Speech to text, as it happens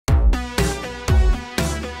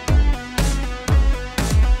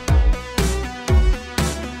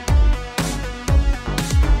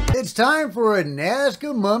time for a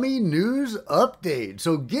Nazca Mummy news update.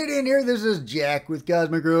 So get in here. This is Jack with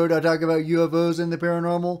Cosmic Road. I talk about UFOs and the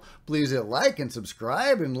paranormal. Please hit like and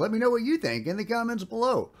subscribe and let me know what you think in the comments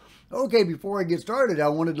below. Okay, before I get started, I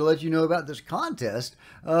wanted to let you know about this contest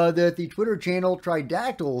that the Twitter channel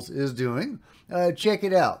Tridactyls is doing. Check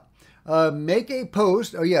it out. Make a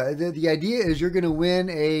post. Oh yeah, the idea is you're going to win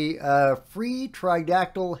a free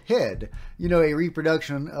Tridactyl head. You know, a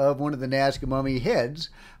reproduction of one of the Nazca Mummy heads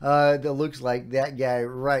that looks like that guy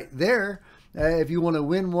right there. If you want to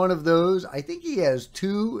win one of those, I think he has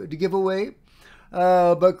two to give away.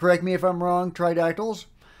 But correct me if I'm wrong, Tridactyls.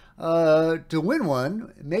 To win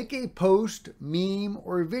one, make a post, meme,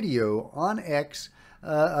 or video on X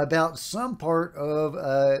about some part of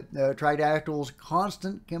Tridactyl's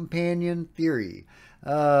constant companion theory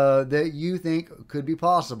that you think could be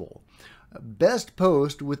possible. Best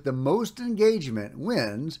post with the most engagement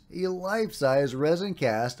wins a life-size resin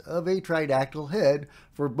cast of a Tridactyl head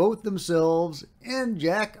for both themselves and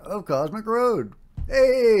Jack of Cosmic Road.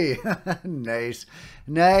 Hey, nice,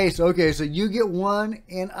 nice. Okay, so you get one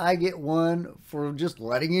and I get one for just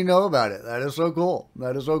letting you know about it. That is so cool.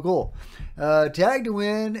 That is so cool. Tag to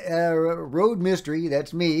win Road Mystery.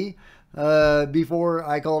 That's me. Before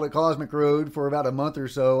I called it Cosmic Road for about a month or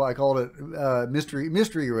so, I called it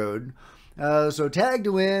Mystery Road. So tag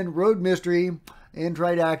to win Road Mystery and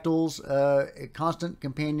Tridactyls, Constant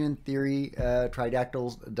Companion Theory,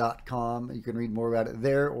 tridactyls.com. You can read more about it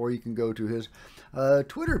there, or you can go to his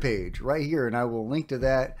Twitter page right here, and I will link to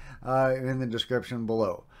that in the description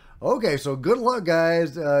below. Okay, so good luck,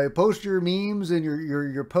 guys. Post your memes and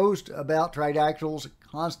your post about Tridactyl's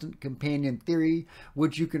Constant Companion Theory,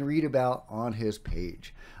 which you can read about on his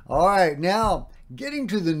page. All right, now getting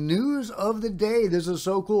to the news of the day. This is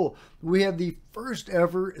so cool. We have the first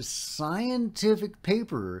ever scientific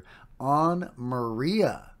paper on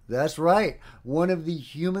Maria. That's right, one of the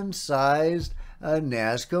human-sized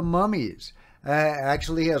Nazca mummies.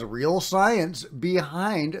 Actually has real science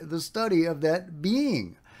behind the study of that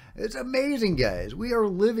being. It's amazing, guys. We are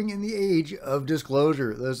living in the age of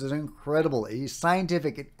disclosure. This is incredible. A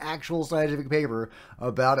scientific, an actual scientific paper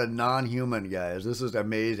about a non-human, guys. This is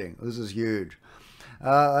amazing. This is huge.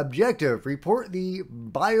 Objective: report the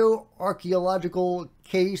bioarchaeological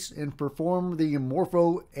case and perform the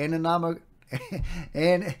morpho-anatomic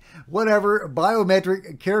and whatever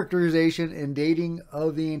biometric characterization and dating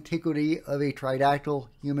of the antiquity of a Tridactyl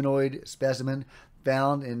humanoid specimen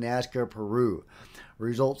found in Nazca, Peru.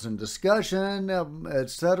 Results in discussion,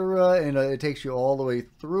 etc., and it takes you all the way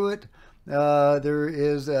through it. There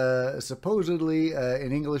is supposedly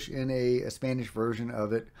in English and a Spanish version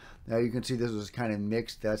of it. Now you can see this was kind of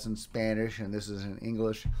mixed. That's in Spanish and this is in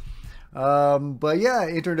English. But yeah,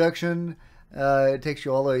 introduction. It takes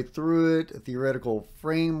you all the way through it. A theoretical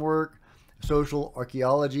framework, social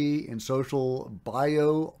archaeology, and social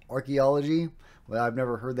bioarchaeology. Well, I've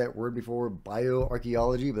never heard that word before,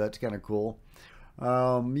 bioarchaeology, but that's kind of cool.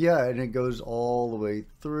 Yeah, and it goes all the way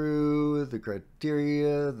through the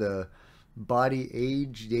criteria, the body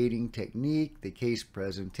age dating technique, the case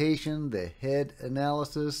presentation, the head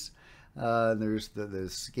analysis. There's the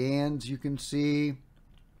scans you can see.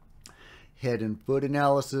 Head and foot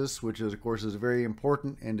analysis, which is, of course, is very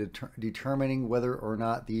important in determining whether or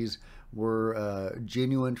not these were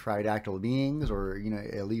genuine Tridactyl beings, or, you know,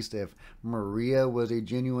 at least if Maria was a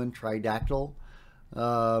genuine Tridactyl.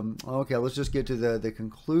 Okay, let's just get to the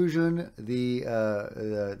conclusion, the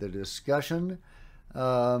discussion.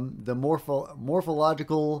 The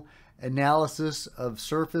morphological analysis of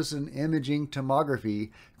surface and imaging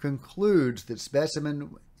tomography concludes that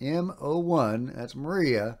specimen M01, that's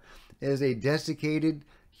Maria, is a desiccated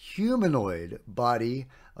humanoid body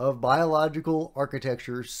of biological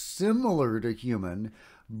architecture similar to human,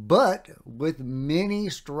 but with many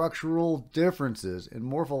structural differences and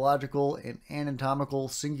morphological and anatomical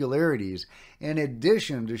singularities, in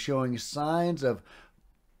addition to showing signs of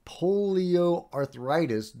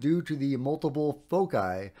polioarthritis due to the multiple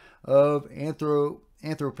foci of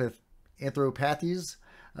anthropathies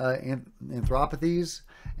in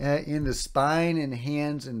the spine and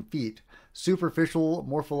hands and feet. Superficial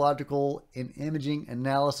morphological and imaging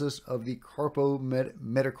analysis of the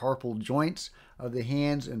carpometacarpal joints of the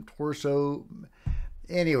hands and torso.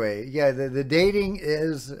 Anyway, yeah, the dating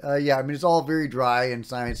is, yeah, I mean, it's all very dry and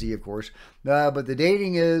sciencey, of course, but the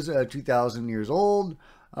dating is 2,000 years old.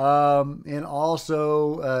 And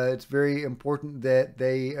also, it's very important that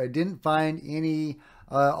they didn't find any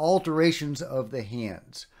alterations of the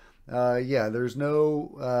hands. Yeah, there's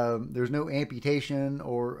no amputation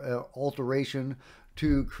or alteration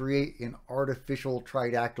to create an artificial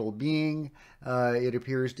tridactyl being. It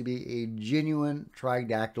appears to be a genuine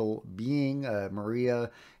tridactyl being. Maria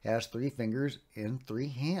has 3 fingers and 3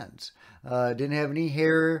 hands. Didn't have any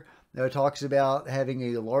hair. Talks about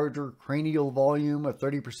having a larger cranial volume, of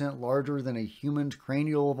 30% larger than a human's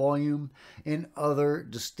cranial volume, and other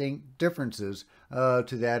distinct differences to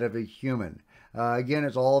that of a human. Again,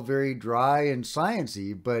 it's all very dry and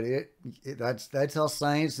sciencey, but that's how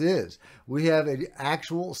science is. We have an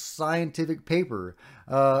actual scientific paper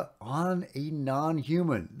on a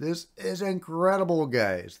non-human. This is incredible,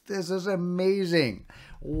 guys. This is amazing.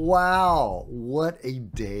 Wow, what a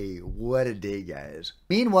day. What a day, guys.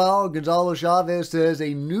 Meanwhile, Gonzalo Chavez says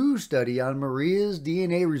a new study on Maria's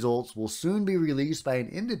DNA results will soon be released by an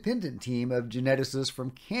independent team of geneticists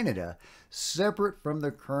from Canada, separate from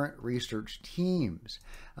the current research teams.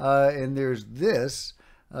 And there's this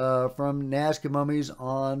from Nazca Mummies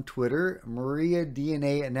on Twitter. Maria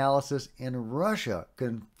DNA analysis in Russia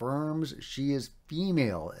confirms she is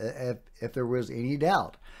female. If there was any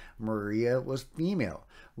doubt, Maria was female.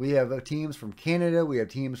 We have teams from Canada. We have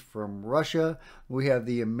teams from Russia. We have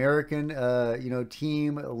the American,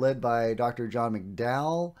 team led by Dr. John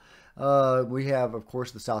McDowell. We have, of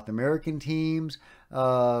course, the South American teams.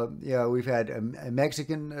 We've had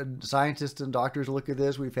Mexican scientists and doctors look at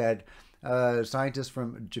this. We've had scientists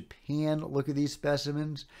from Japan look at these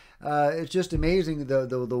specimens. It's just amazing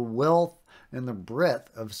the wealth and the breadth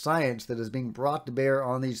of science that is being brought to bear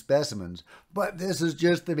on these specimens. But this is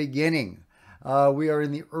just the beginning. We are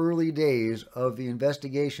in the early days of the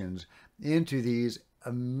investigations into these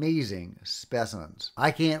amazing specimens.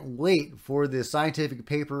 I can't wait for the scientific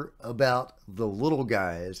paper about the little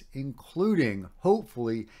guys, including,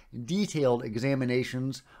 hopefully, detailed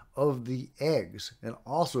examinations of the eggs, and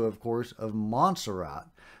also, of course, of Montserrat,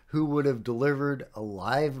 who would have delivered a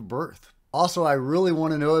live birth. Also, I really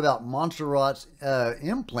want to know about Montserrat's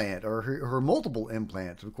implant, or her multiple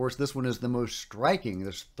implants. Of course, this one is the most striking,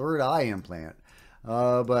 this third eye implant.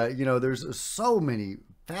 But, there's so many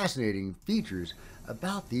fascinating features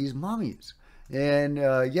about these mummies. And,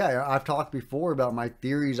 I've talked before about my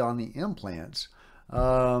theories on the implants.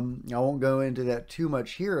 I won't go into that too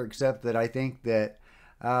much here, except that I think that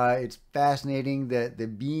it's fascinating that the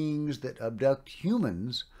beings that abduct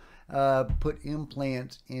humans put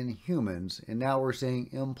implants in humans, and now we're seeing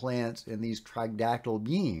implants in these tridactyl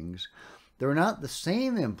beings. They're not the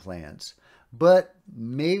same implants, but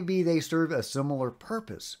maybe they serve a similar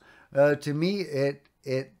purpose. To me, it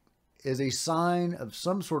is a sign of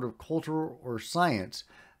some sort of culture or science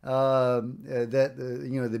that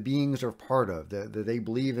the beings are part of, that they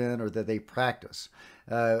believe in or that they practice.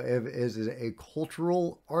 Is it a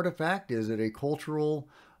cultural artifact? Is it a cultural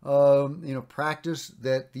practice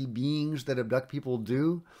that the beings that abduct people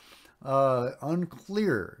do?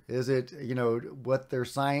 Unclear. Is it, what their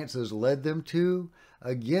science has led them to?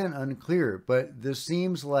 Again, unclear. But this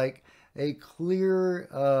seems like a clear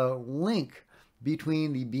link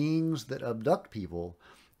between the beings that abduct people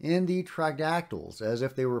and the tridactyls, as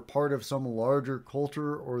if they were part of some larger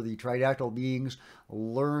culture, or the tridactyl beings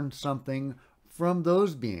learned something from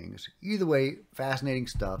those beings. Either way, fascinating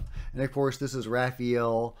stuff. And of course, this is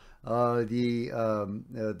Raphael, the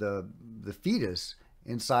fetus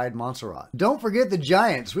inside Montserrat. Don't forget the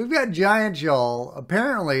giants. We've got giants, y'all.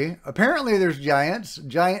 Apparently there's giants,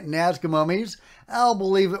 giant Nazca mummies. I'll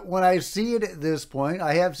believe it when I see it at this point.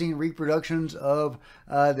 I have seen reproductions of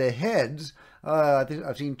the heads. I think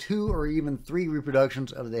I've seen 2 or even 3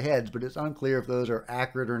 reproductions of the heads, but it's unclear if those are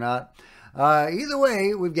accurate or not. Either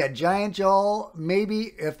way, we've got giants, y'all,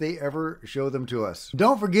 maybe if they ever show them to us.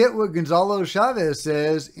 Don't forget what Gonzalo Chavez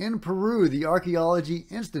says. In Peru, the Archaeology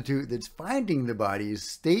Institute that's finding the bodies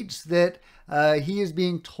states that he is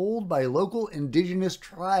being told by local indigenous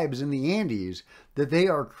tribes in the Andes that they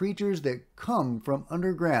are creatures that come from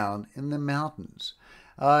underground in the mountains.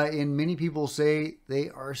 And many people say they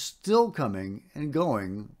are still coming and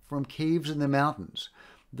going from caves in the mountains.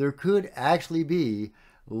 There could actually be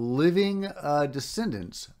living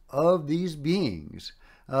descendants of these beings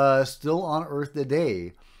still on Earth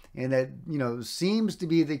today. And that, seems to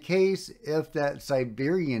be the case if that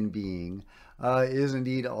Siberian being is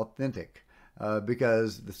indeed authentic.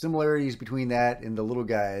 Because the similarities between that and the little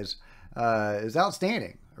guys is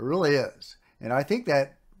outstanding. It really is. And I think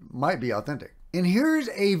that might be authentic. And here's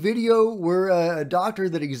a video where a doctor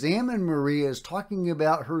that examined Maria is talking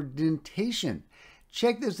about her dentation.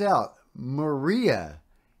 Check this out. Maria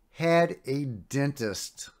had a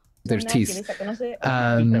dentist. their teeth.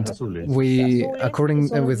 And we, according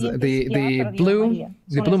with the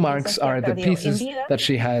blue marks are the pieces that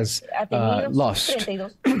she has lost.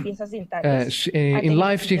 In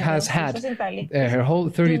life, she has had her whole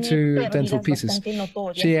 32 dental pieces.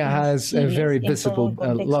 She has very visible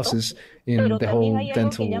losses in the whole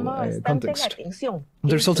dental context.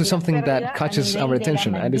 There's also something that catches our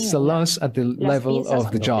attention, and it's a loss at the level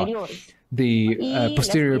of the jaw, the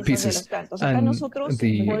posterior pieces and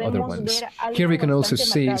the other ones. Here we can also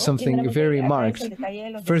see something very marked.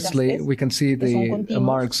 Firstly, we can see the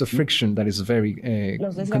marks of friction that is very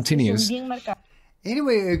continuous.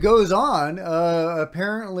 Anyway, it goes on.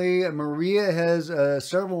 Apparently, Maria has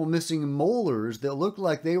several missing molars that look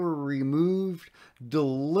like they were removed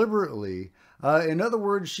deliberately. In other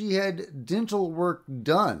words, she had dental work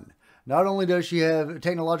done. Not only does she have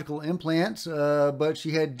technological implants, but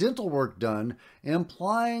she had dental work done,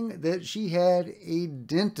 implying that she had a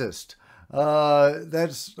dentist.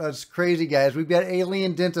 That's crazy, guys. We've got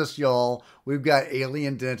alien dentists, y'all. We've got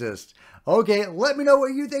alien dentists. Okay, let me know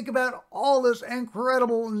what you think about all this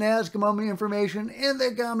incredible Nazca mummy information in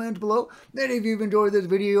the comments below. And if you've enjoyed this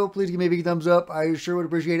video, please give me a big thumbs up. I sure would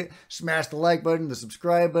appreciate it. Smash the like button, the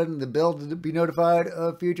subscribe button, the bell to be notified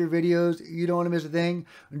of future videos. You don't want to miss a thing.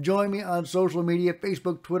 Join me on social media,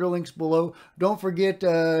 Facebook, Twitter, links below. Don't forget,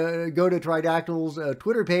 go to Tridactyl's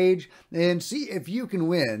Twitter page and see if you can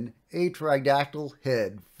win a Tridactyl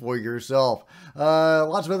head for yourself.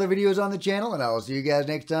 Lots of other videos on the channel, and I'll see you guys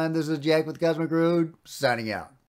next time. This is Jack with Cosmic Road, signing out.